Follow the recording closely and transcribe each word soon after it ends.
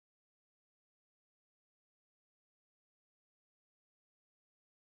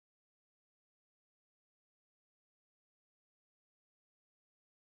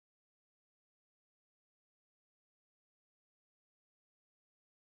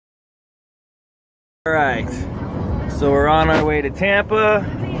All right, so we're on our way to Tampa.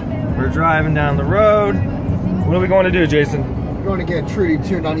 We're driving down the road. What are we going to do, Jason? We're going to get Trudy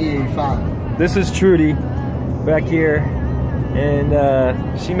tuned on E85. This is Trudy back here,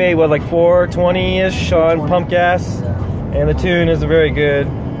 and she made what, like 420-ish on pump gas, and the tune isn't very good.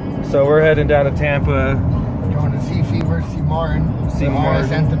 So we're heading down to Tampa. Going to see Fever, see Martin,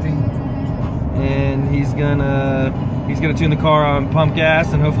 entity, and he's gonna tune the car on pump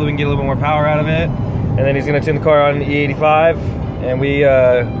gas, and hopefully we can get a little bit more power out of it. And then he's gonna tune the car on E85, and we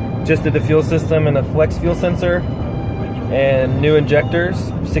just did the fuel system and a flex fuel sensor and new injectors,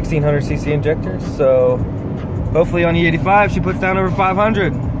 1600cc injectors. So hopefully on E85 she puts down over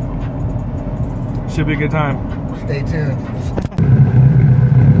 500. Should be a good time. Stay tuned.